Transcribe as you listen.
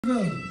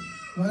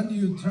When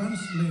you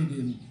translate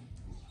in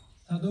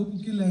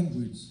Tadokuki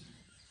language,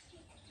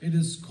 it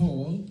is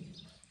called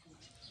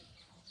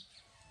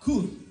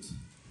Kut.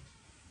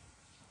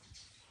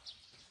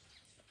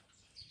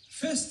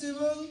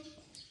 Festival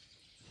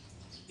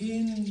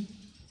in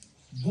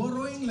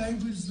borrowing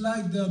language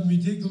like the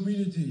Meitei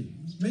community.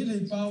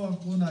 Mele power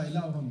kona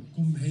ilawam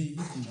kumhei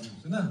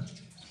iti na.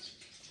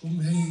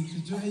 Kumhei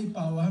itu ai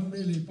power ham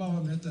mele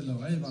power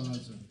metalo ai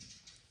bangaso.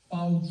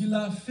 Pau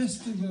gila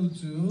festival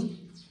tu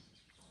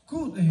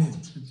Kut ahead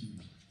iti.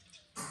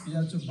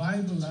 Ya tu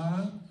Bible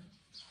la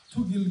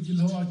tugil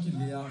gilhoa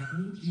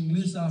kiliaku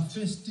English a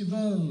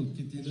festival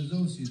kiti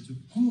nazo si tu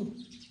Kut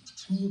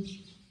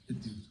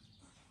iti.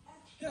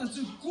 Ya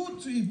tu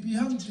Kut tu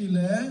ipiham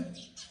tile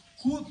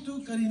Kut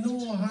tu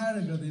karino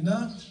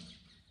haragadina.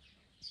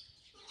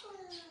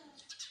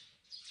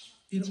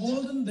 In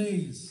olden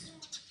days,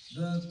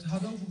 the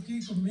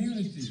Tadokuki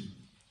community,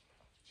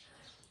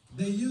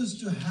 they used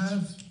to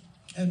have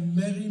a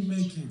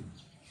merrymaking.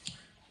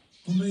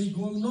 Kumei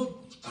gol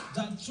not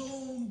that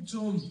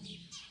chom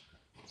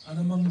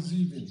anamang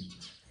zibin.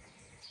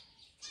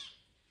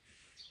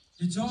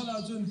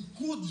 Ijola chun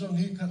Kut jong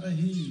he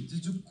katahi,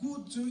 jitu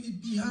Kut tu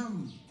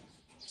ipiham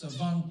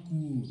Chavang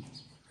Kut.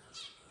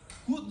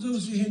 Kut jo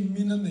si hin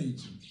minanay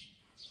chu.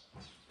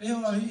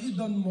 Ewa hi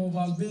idon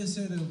mobile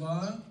base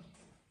rewa.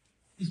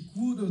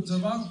 Ikudo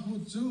Chavang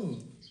Kut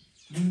chu.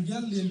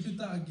 Lungyal lin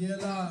pita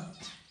agela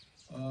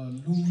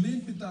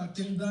lunglin pita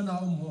kengda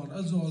na umhon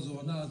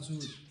azo na chu.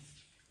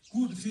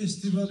 Kut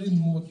festival in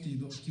moti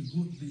do ki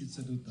good di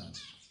saduta.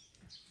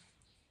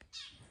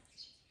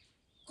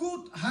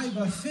 Kut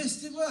haiba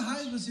festival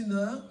haiba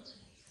sina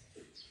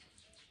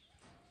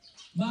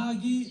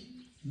magi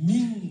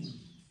ming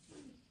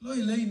loi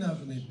leina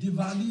bne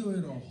Diwali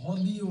oiro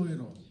Holi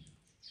oiro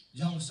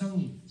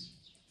yangsang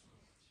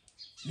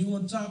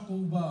lingon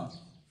chako ba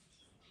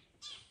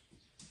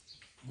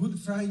Good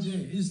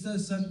Friday Easter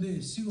Sunday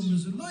sigum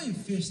su loi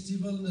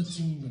festival na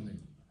ching bne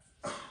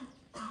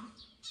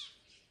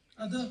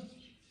ada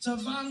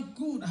Chavang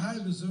Kut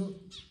haiba su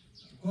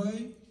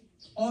koi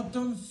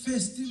Autumn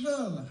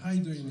Festival hai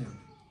doine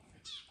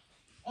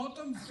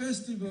Autumn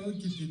Festival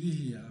kitidi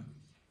hiya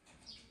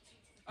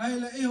ai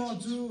la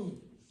eho chu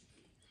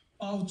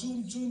pau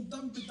chum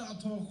tam pita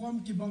tho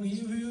khom ki bang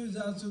hi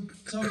za chu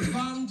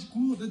Chavang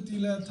Kut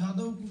tila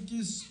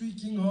Tadokuki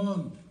speaking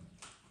on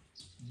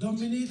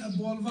dominate a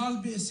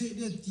bolwal be se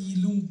de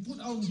ti lung put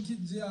out kit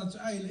ja chu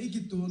ai la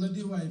ikito na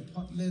di wai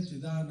phot le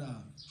ti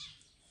dana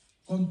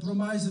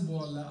compromise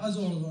bol la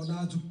azol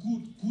na chu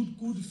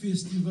Kut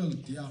festival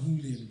ti a hung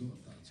le do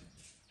ta chu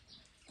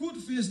Kut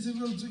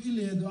festival chu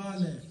ile do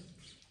ale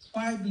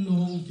pipe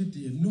long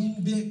kiti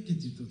nung be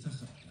kiti to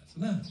thakha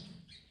na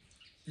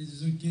it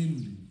is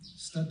again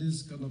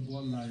studies kana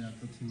bol la ya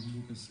ka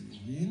thimu ka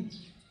sin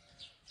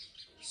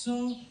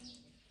so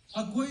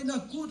akoi na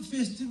Kut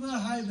festival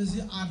hai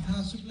basi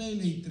artha suklai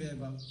leitre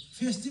ba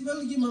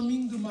festival gi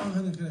maming du mang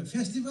han kre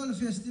festival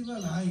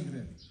hai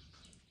kre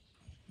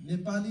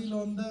Nepali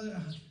londa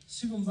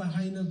sigumba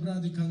haina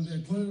bradi khangde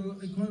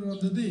khoi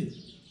ronda de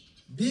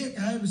bek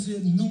hai basi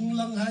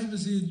nunglang hai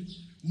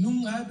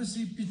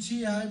basi pichi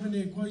hai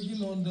bane khoi gi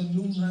londa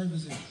nung hai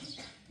basi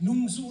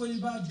nung suoi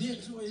ba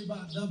bek suoi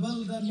ba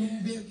double da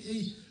nung bek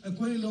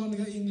khoi lon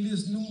ga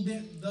English nung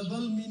bek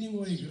double meaning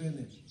oi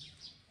grene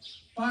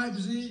pipe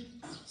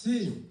si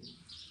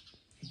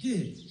ki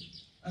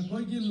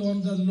khoi gi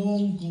londa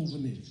long ko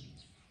bane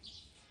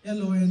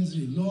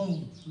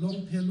long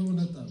fellow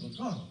na ta ba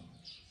ko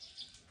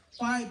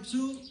pipe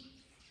su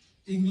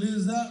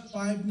English da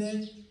pipe ne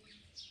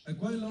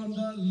akoi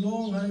londa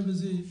long hai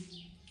basi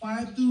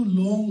pipe tu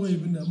long way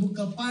bina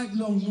muka pipe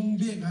long nung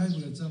bek hai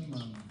ba chap ma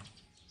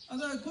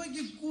ada akoi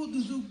ki Kut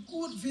su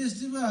Kut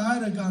festival hai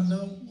ra kan da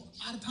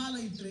artha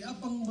leitre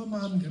apang ba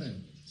man kre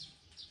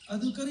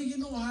adu kari gi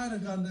no hai ra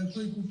kan da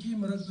koi kuki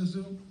marak ta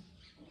su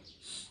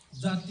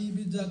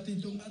jati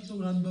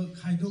tungan ba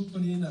khaidok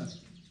pani na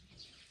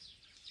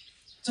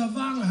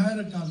Chavang hai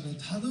ra kan da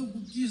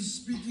Tadokuki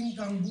speaking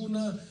kangbu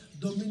na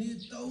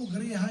dominate tau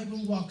gari hai ba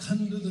wakhan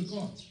da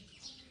ko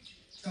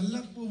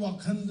kalak po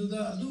wakhan da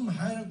adum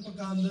hai ra pa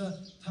kan da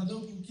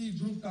Tadokuki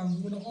group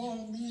kangbu na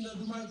mi na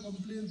dumai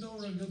complain tau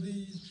ra ga di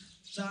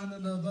chana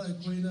na ba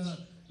koi na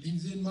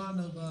lingzin ma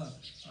na ba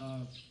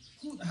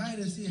Kut hai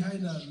ra si hai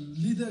na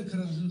leader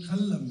kharang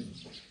khallam me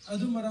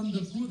adu maram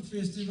da Kut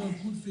festival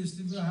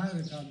hai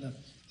ra kan da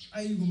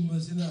ai gum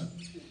masina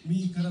mi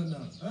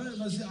kharana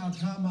masi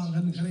akha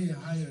manghan khare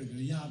hai ra ga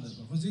yada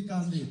ba hoji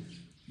kan di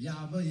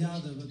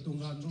yada ba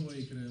tungan no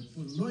oi kre pu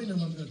loina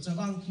ma ga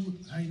Chavang Kut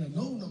hai na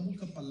no na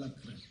muka palak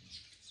kre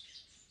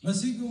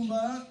masi gum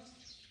ba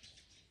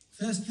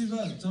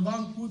festival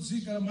Chavang Kut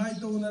si karam hai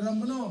to na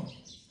ramno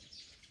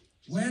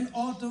when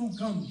autumn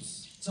comes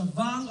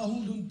Chavang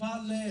ahudun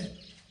pale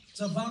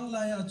Chavang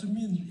la ya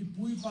chumin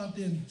ipui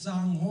paten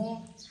chang ho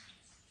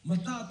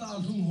mata ta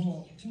lung ho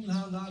thingla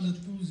nga na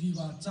tu ji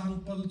ba chang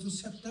pal chu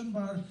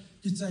September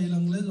ki chai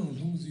lang le jong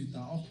thung ji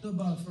ta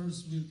October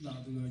first week la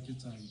du ki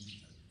chai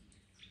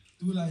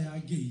tulaya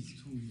gate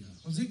thu ya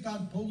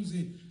hozikan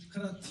phose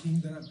khara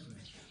thingdara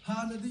khre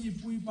hanadi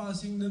ipui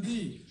pasing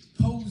nadi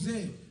phose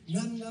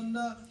ngan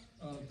na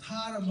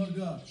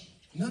tharamaga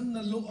ngan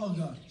na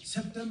loaga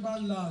September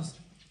last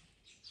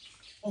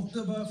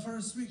October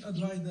first week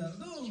adwaida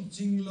dum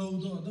jinglo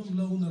do dum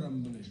lo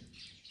narambane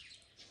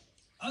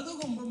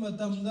adugumba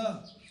matamda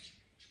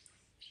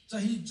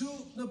chahi chu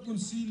na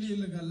punsi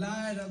lilaga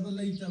laira ba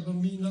leita ba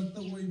mi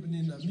ngakta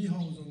oibnina mi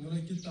hauzong na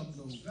kitam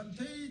lo kan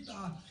thei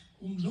ta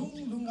lung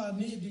lunga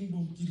ne ding bo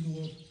kilo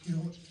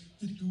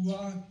kitua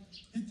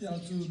hitia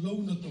chu lo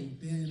na tong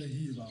te la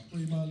hi ba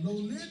poi ma lo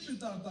le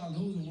pita ta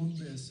lo zong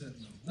be set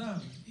na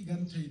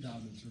igan thei da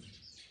lu chu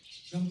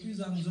gam pi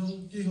jang zo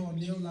ke ho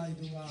neu lai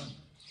dunga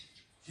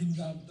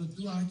hingam to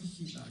tua ki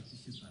hita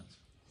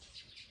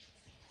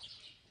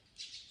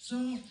so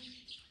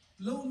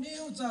lâu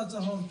nêu cha cha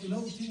hong ki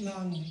lâu thing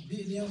lang be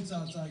nêu cha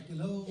cha ki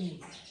lâu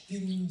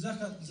tin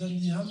zakat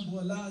zani ham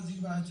bo la ji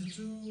ba chi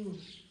chu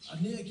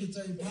ane ki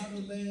chai phar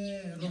le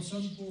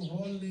rosan po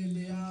hol le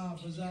le a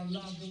bazar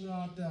la dunga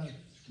ta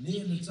ne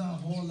le cha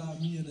hol la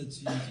mi na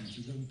chi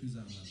chi gam pi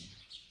jang la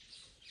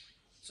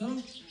so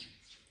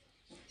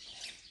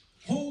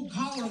ho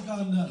khao ra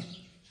kan na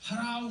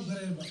harau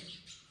gare ba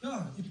ka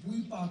ipui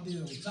pa te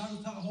chang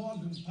tha hol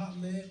dun pha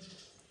le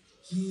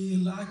ki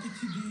la ki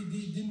thi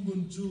di din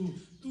bun chu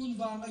tun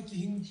vang ki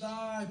hing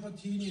tai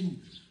pathinin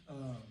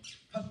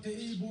phatte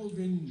e bo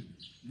vin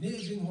ne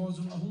jing ho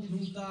zum ahung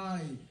dung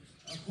tai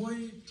akoi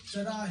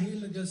chara he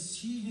laga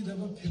si gi da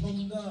ba phebam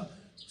da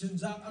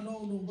jinjak ano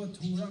no ba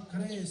thura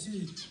khare si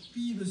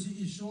pi ba si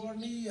ishor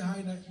ni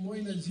haina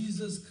moina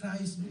Jesus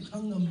Christ bu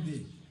khangam de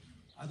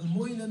ada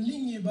moina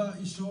ningi ba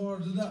ishor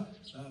da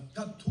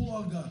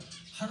kathuaga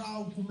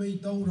harau kumei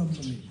tauram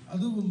ni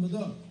adugum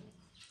da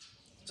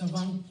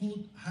Chavang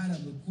Kut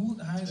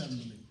hairam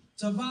ni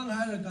Chavang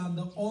hairakan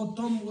da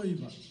autumn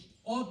oiba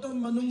autumn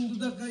manung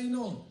da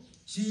kaino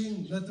ching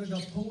natraga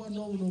pho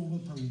ano no ba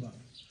phangba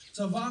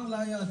Chavang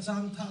la ya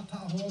chang tha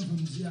ho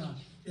hunjia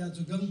ya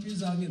chu gang pi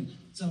jangin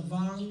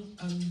Chavang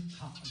an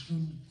tha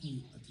dun ku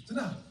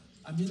atitna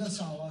amina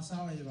sawa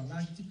ba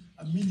ngai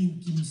meaning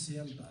kim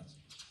sel ta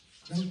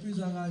gang pi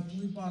janga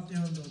pui pa te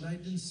hon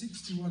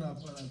 1961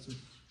 apara chu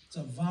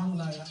Chavang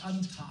la ya an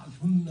tha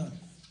hunna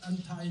an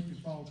thai pi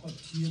pau pa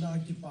thina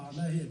ki pa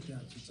na he kya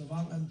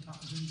Chavang an tha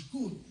dun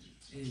ku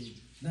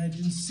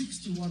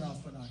 1961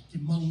 apara ki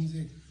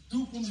mangje tu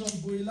kum jong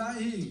boila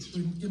hi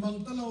ki mang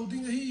ta lo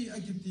ding hi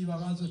akiti wa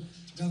ga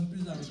gang pi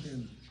jang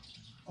ten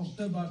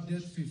October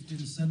date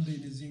 15 Sunday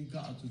ni jingka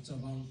atu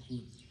Chavang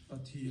Kut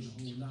pathil ho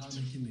na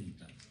na ki nei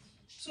ta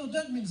so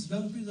that means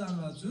gang pi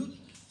jang atu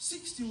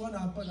 61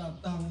 apara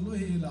tang lo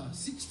he la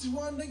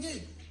 61 lagi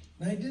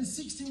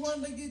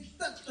 1961 lagi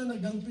tat na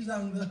gang pi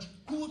jang da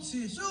kut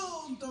si so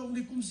tong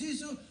ni kum si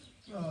so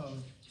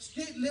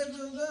state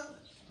level da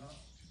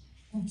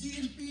kuki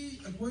ilpi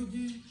akoi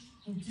ki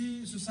kuki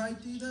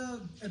society da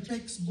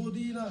apex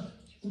body na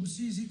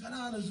kumsi si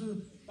kana na su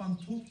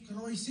pangthuk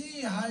roi si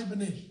hai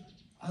bane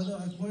ado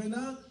akoi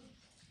na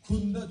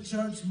khunda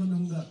church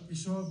manungda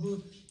ishor bu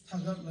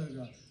thagat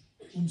laga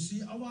kumsi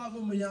awaba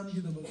mayam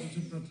gi da ba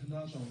chu prathana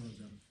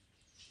tawraga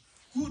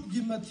kut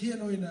gi mathen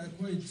oina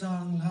akoi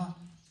chang ha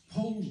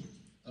phau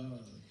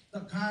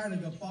takhai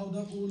laga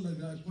powder ul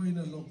laga akoi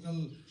na local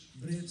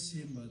bread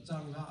sim ba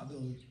chang ha ado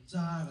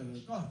cha laga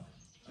ka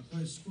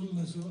akoi school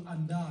na so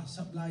anda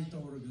supply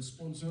tawraga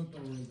sponsor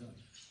tawraga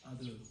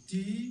ado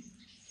tea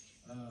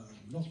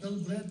local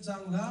bread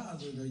chang la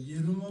ado ga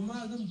yerum ma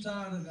dum cha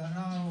laga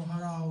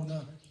harau na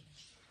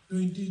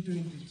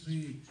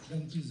 2023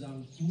 gang pi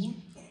jang ku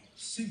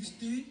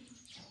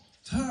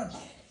 63rd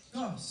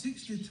ka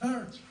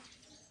 63rd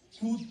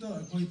ku ta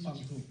akoi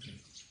pangthok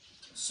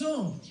so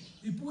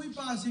ipui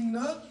passing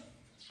na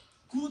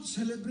good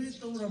celebrate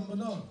tawram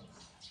bana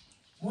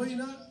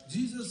moina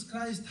Jesus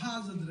Christ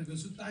thazadra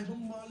su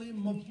taibong male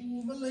mapu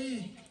malai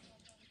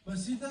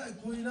masida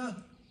koina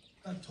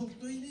ka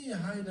thoktoini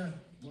haina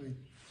moi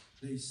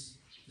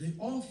they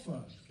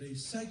offer, they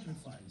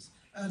sacrifice,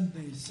 and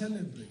they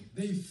celebrate,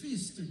 they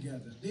feast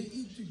together, they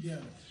eat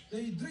together,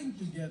 they drink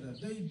together,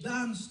 they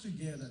dance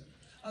together.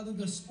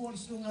 Aduga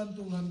sports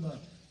tungan ba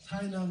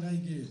thaina ngai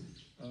ge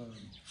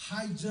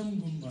high jump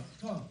gumba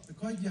ko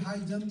koi gi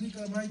high jump di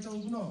ka mai tau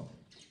no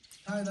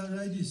thaina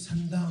ngai di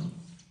sandang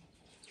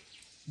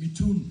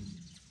mitun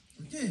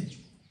okay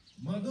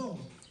mado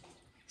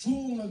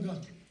chungaga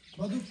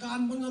madu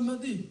kan banga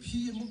madi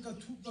phi muka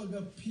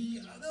thukaga phi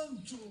adam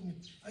chung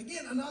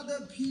again another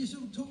phi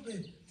sum thuke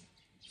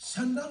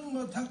sandang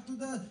ma thaktu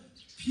da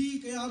phi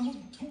kaya muk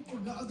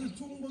thukaga adu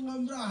chung banga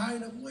mra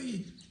haina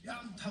moi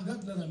yam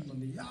thagat naran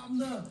mani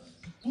yamna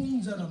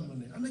pungjaram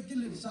mani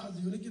anakil sa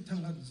ji ki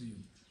thangat ji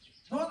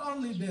not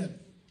only that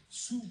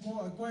su ko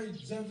akoi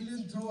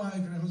javelin throw hai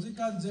kra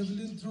hojikan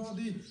javelin throw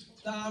di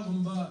ta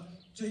gumba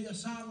chei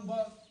asang ba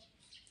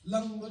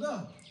lang ba da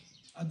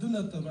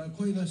aduna ta ba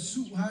koi na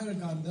su hai ra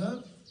kan da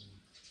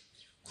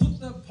khut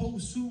da phau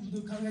su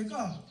du khangai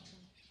ka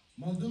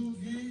madu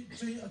gi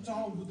chei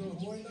achau bu do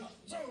moi na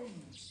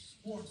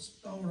sports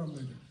tawram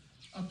ba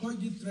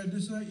ꯑꯩꯈꯣꯏꯒꯤ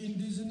traditional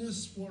indigenous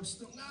sports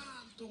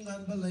ꯇꯣꯉꯥꯟ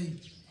ꯇꯣꯉꯥꯟꯕ ꯂꯩ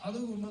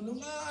ꯑꯗꯨꯒꯨꯝꯕ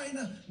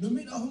ꯅꯨꯡꯉꯥꯏꯅ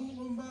ꯅꯨꯃꯤꯠ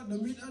ꯑꯍꯨꯝꯒꯨꯝꯕ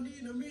ꯅꯨꯃꯤꯠ ꯑꯅꯤ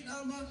ꯅꯨꯃꯤꯠ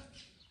ꯑꯃ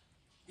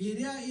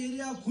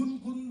area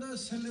khunda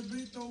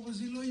celebrate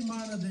tawbasi loi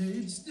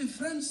manade. It's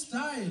different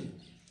style,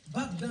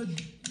 but the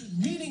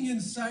meaning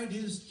inside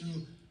is to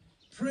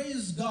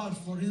praise God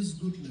for His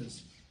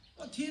goodness.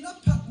 But he na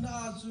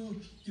patna azu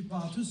ki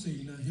patu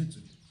sei na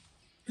hitu.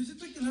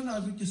 Hitu kilana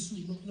azu ki su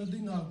na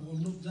dinga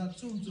bom no za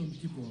chom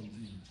ki bom.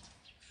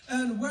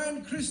 And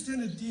when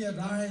Christianity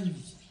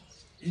arrives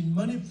in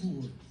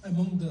Manipur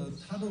among the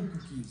Thado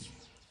cookies,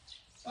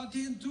 but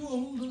in two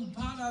hundred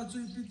para to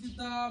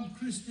ipititam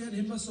Christian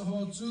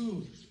himasaho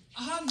to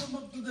ahan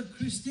up to the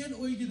Christian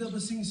oigida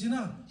basing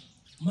sina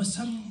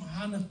masam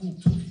hana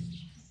kuktu.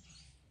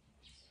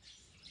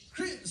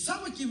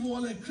 Samaki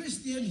wole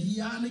Christian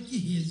hiana ki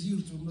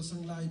heziu to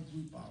masang lai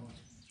pui power.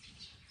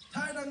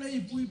 Taida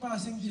ngay pui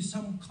passing di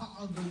sam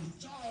kaago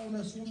chow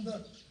na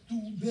sunda tu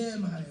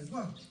bem hai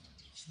ba.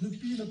 The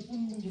pina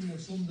punmugum na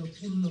sunda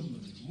punnam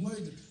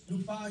moy no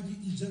pagi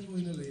ijat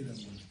oina leira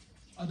mo.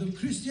 Ado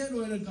Christian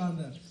oina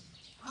kanda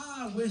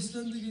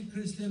Western the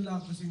Christian la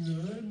passing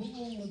mo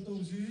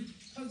matong si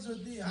culture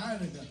di hai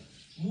raga.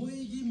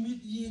 Moigi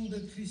mit ying the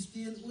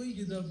Christian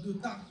oigi da do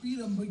tak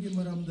piram bagi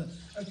maramda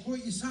koi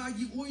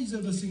isagi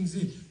oiza da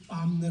singsi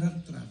pam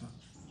narak trava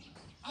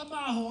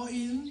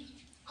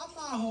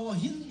ama ho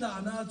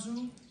hinda na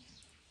chu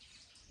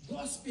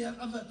gospel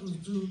avat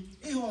tu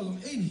ehol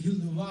ein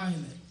hildu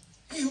waile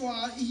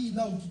ehwa I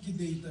nau ki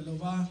deita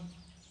lova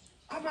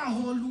ama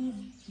ho lu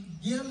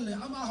gelle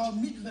ama ho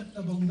mit vet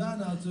da bangda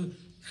na chu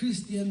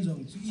Christian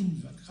jong chu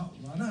in vat khau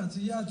wa na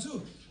chu ya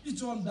chu I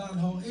chon dan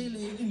ho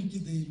ele in ki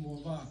dei mo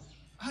wa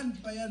an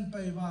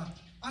pai va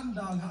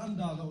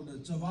andal ho the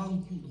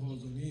Chavang Kut ho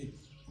zongi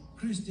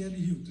Christian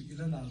hiu to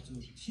kilana to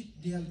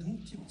tip del thung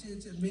tip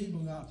che mei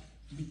banga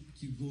mit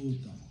ki go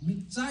ta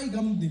mit chai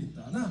gam din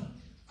ta na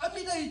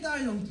ami dai ta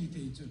yong ti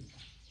te chu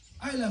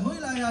ai la hoi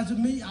la ya chu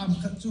mei am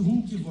khat chu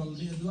hung ki bol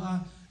le do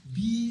a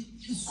bi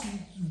isu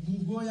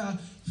bu go ya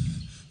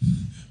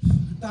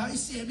ta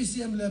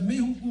isem le mei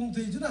hung kung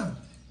te chu na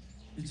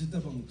I chu ta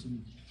bang chu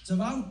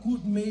Chavang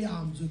Kut mei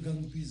am chu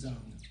gang pi zang.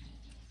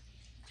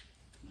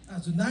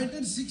 So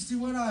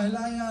 1961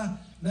 Hilaya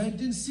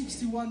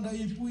 1961 da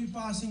ipui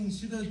passing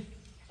sida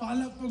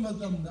palak pa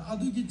matam da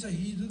adu ki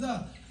chahi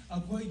da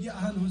akoi gi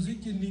ahan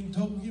hoji ki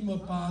ningthau gi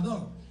mapa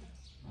do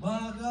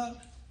maga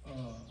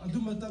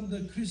adu matam da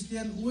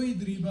Christian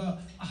oidriba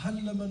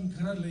ahan laman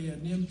khara leya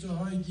nem cho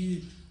hoi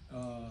gi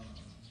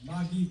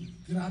magi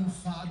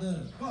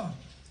grandfather ko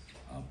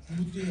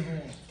pute ho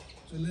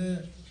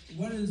chole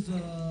what is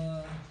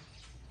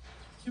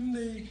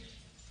kimne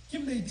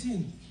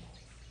chin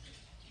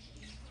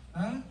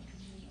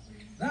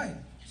right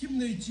kim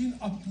nei chin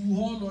apu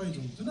ho loi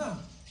dong tu na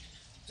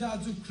ja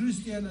chu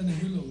Christian and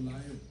hello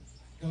lai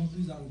gang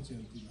pi jang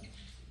chen tu na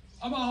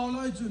ama ho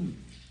loi chun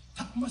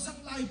thak masak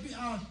lai pi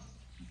a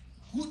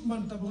gut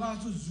man ta ba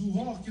chu zu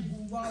ho ki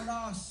bu wa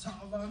la sa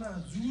wa na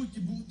zu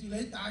ki bu ti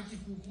lai ta ki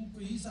ku kum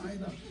pi sai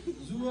na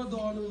zu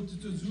do no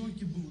tu zu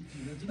ki bu ti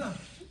na tu na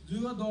zu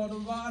do no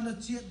wa na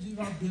chet ji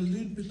wa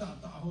building pi ta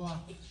wa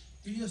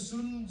pi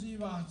sun ji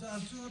wa cha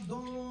chu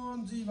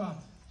don ji wa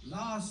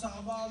La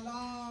sava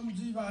lam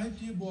jiva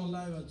hiti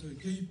bolai wa chu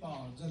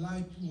keipa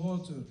jalai pu ho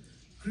chu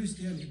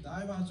Christian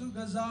hitai wa chu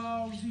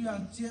gazau jiwa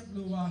chep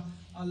lo wa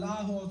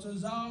Allah ho chu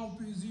zau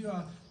pi jiwa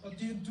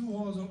patin tu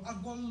ho zo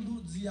agol lu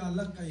jia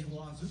la kai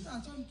ho chu ta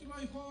chon ki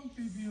loi khom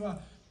pi pi wa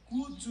ku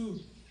chu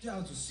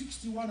ja chu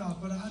 61 a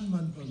par an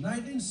man per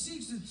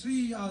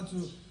 1963 a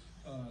chu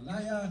la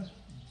ya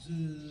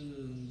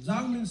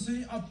jang min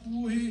se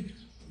apu hi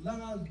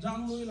langa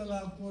jang loi langa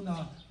ko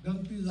na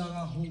gang pi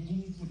jaga ho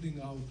gung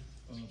puting au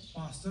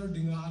pastor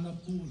dinga ana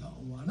pu la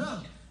wana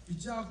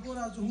icha ko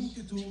ra chu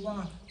ki thu wa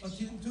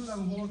pathin thu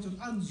lang ho chu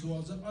an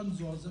zo za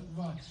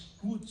wa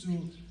ku chu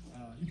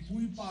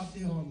ipui pa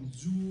te hom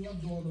ju a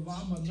do wa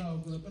ma na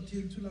ko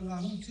pathin thu lang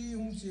hung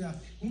chi a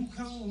hung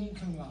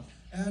khang la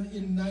and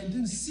in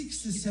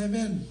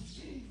 1967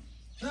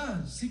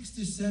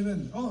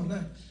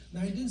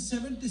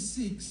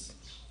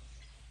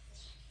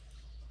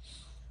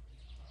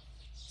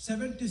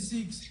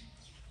 1976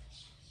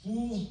 pu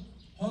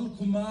hol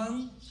kumang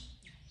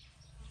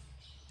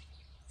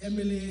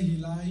MLA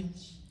hilai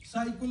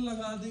cycle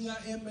laga dinga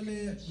MLA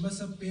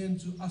masapen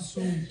chu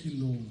asong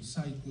kilong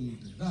cycle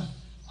da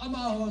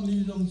ama ho ni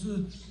long chu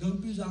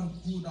gampi jang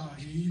ku da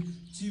hi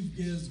chief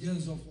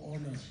guest of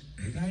honor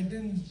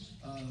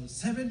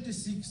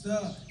 1976 da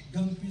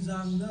gampi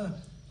jang da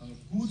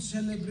good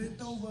celebrate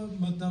over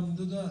matam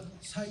da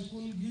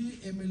cycle gi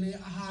MLA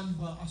ahan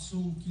ba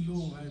asong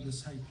kilong hai da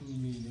cycle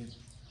ni ne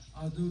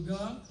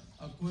aduga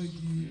akoi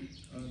gi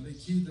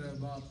lekhi dra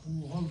ba pu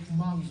hol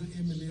kumang zu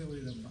MLA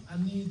oiram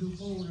ani du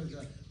ko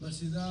raga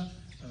masida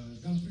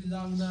gampi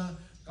jang na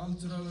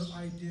cultural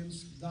items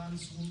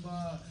dance gumba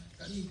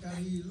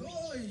kari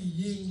loi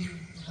ying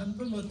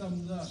hanba matam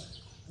da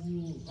pu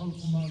hol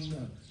kumang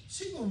na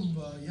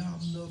singumba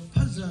yamna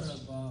phajara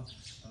ba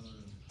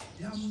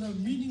yamna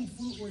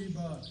meaningful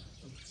oiba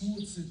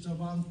Kut si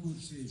Chavang Kut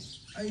si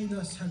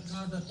aina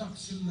sarkada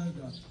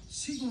taksilaga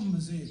sigum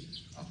ze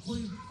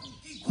akoi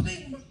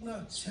kuding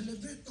makna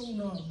celebrate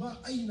na ba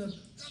aina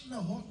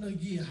kana hot na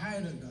gi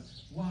hairaga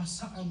wa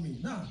sa ami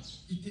na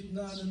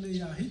ititna na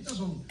ya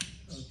hitabang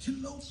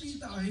thillo pi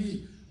ta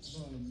hi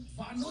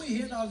ba noi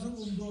he da zo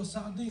do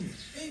sa ding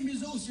e mi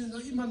zo sin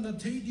iman na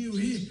thei diu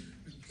hi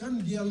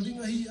kan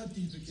gelding hi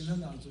ati te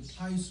kilala so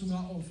thai sunga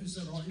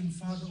officer or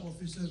infada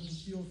officer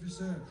kuki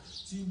officer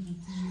chin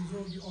kuki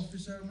zo gi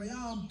officer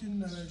mayam tin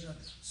na ga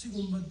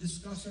sigum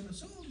discussion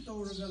so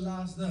tawraga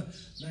last the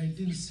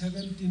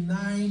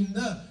 1979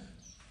 da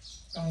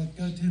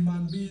ka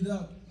theman bi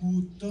da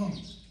kuto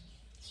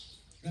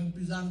gang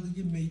pizang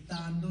gi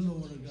meitan do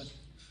loraga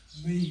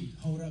mei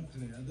horak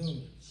re ado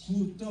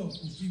kuto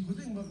kuki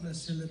kuding mak na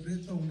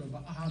celebrate to na ba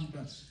aham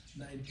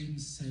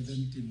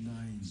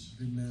 1979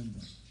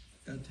 remember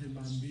ka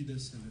theman bi da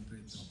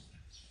celebrate to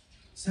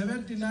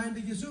 79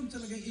 di sum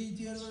chalaga 8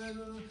 year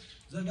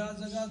jaga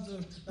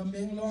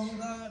Tamenglong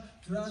da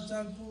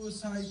Churachandpur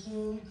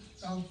Saipu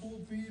Kangpu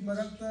pi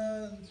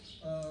marakta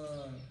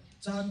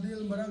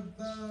Chandil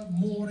marakta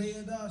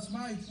More da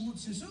smai food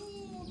si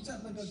sum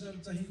chalaga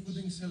chahi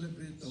kuding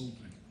celebrate to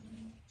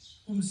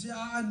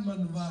Kumsiaan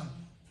manwa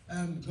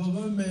and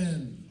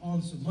government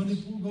also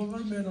Manipur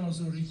government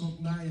also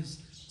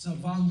recognized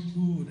Chavang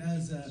Kut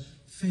as a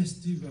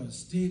festival,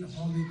 state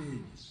holiday.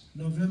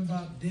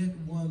 November date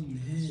 1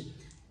 he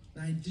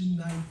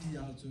 1990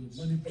 also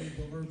Manipur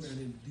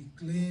government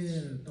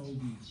declared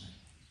Tobi.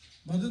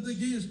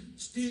 Madadagi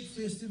state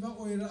festival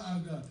oira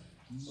aga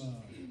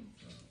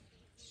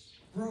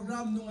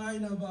program nungai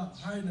na ba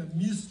haina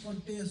miss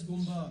contest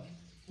gumba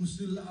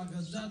usil aga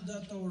jada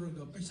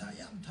tawraga paisa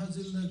yam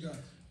thajilnaga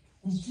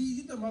kuki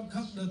gi tamak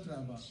khak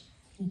natraba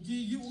kuki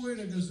gi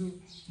oiraga su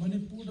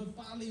Manipur da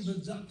pali ba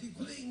jati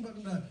khuding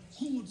bakna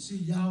khut si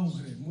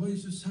yaugre moi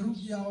su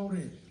saruk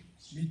yaure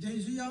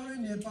mitei su yaure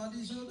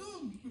Nepali su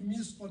do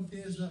miss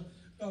contest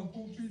ka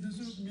kopi da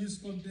su miss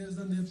contest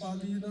da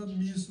Nepali na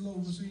miss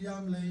lo su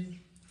yam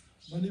lei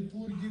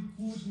Manipur gi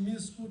kut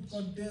miss kut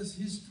contest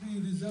history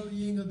result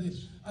yinga de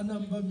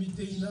anamba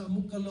mitei na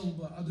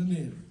mukaloba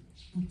adune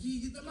kuki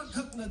kita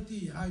makhak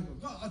nati hai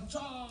ko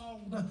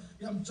achaw na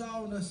yam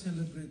chaw na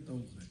celebrate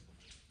over.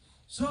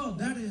 So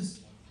that is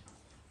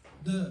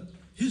the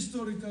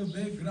historical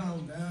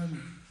background and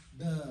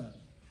the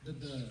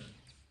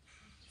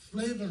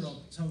flavor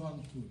of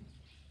Chavang Kut.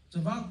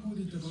 Chavang Kut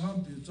is the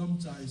one to chom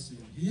chai si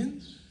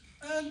hin.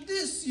 And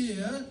this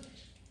year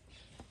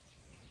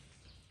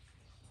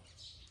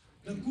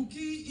the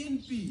Kuki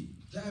INPI,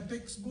 the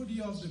apex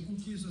body of the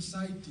Kuki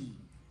society,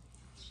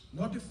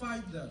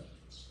 notified that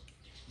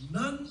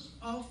none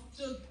of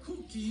the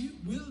Kuki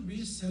will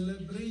be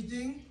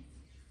celebrating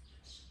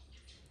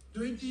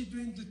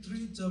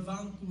 2023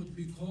 Chavang Kut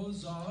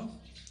because of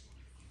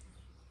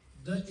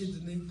the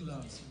ethnic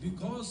class,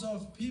 because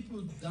of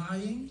people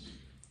dying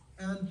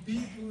and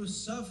people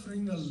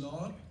suffering a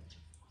lot.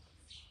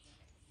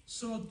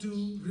 So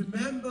to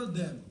remember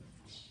them,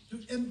 to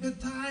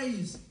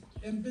empathize,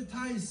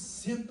 sympathy,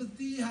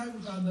 sympathy,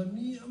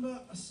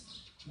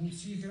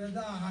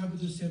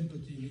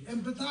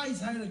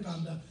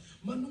 empathize,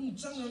 Manung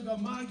changaga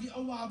magi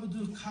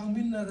awabadu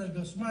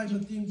kangminaraga smai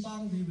mating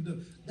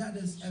pangbibudu. That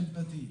is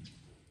empathy.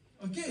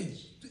 Okay,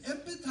 to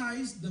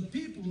empathize the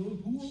people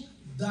who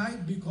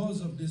died because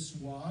of this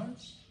war,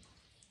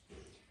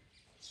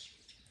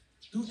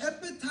 to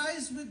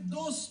empathize with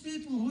those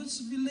people whose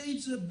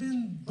villages have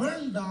been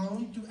burned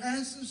down to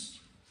ashes.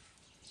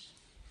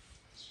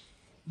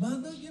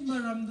 Madagi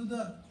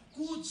maramduda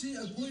kutsi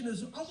akoina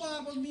so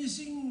awaba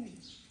missing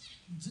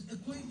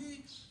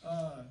akoigi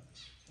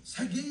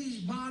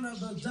Sagi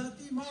manaba,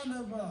 jati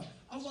manaba,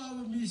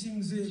 awawa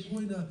missing ze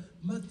koina,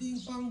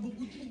 mating pang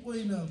bukut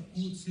koina,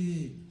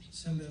 kutsi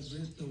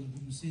celebrate to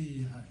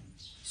bumsi hai.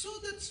 So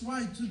that's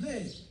why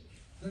today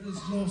there is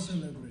no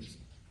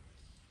celebration.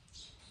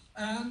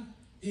 And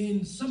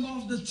in some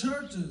of the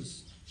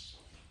churches,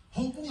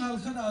 Hopung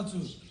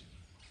Al-Kharatu,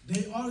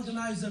 they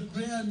organize a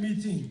prayer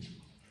meeting.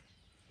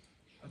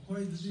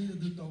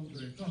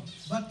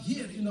 But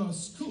here in our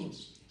school,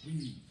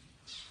 we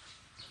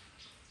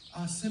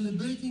are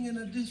celebrating in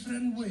a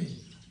different way.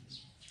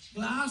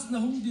 Class na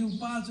hung diu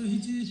pa so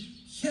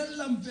hichi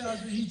hellam pe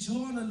so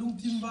hichona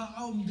lungtim ba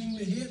aum ding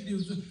ne het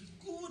diu so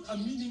good a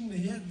meaning ne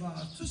het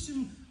ba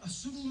tusim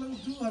asung lang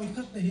tu al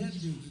kat ne het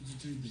diu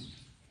to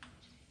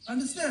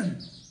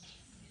understand?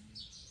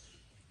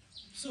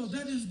 So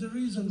that is the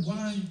reason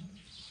why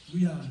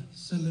we are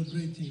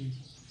celebrating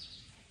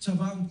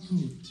Chavang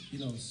Kut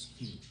in our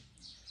school.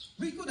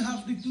 We could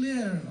have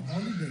declared a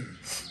holiday,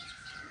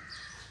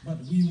 but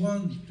we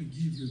want to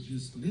give you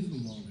this little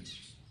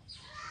knowledge.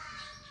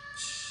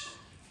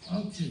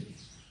 Okay.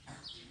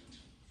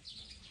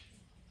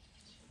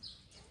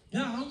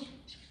 Now,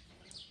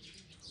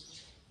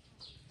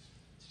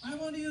 I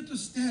want you to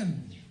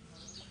stand.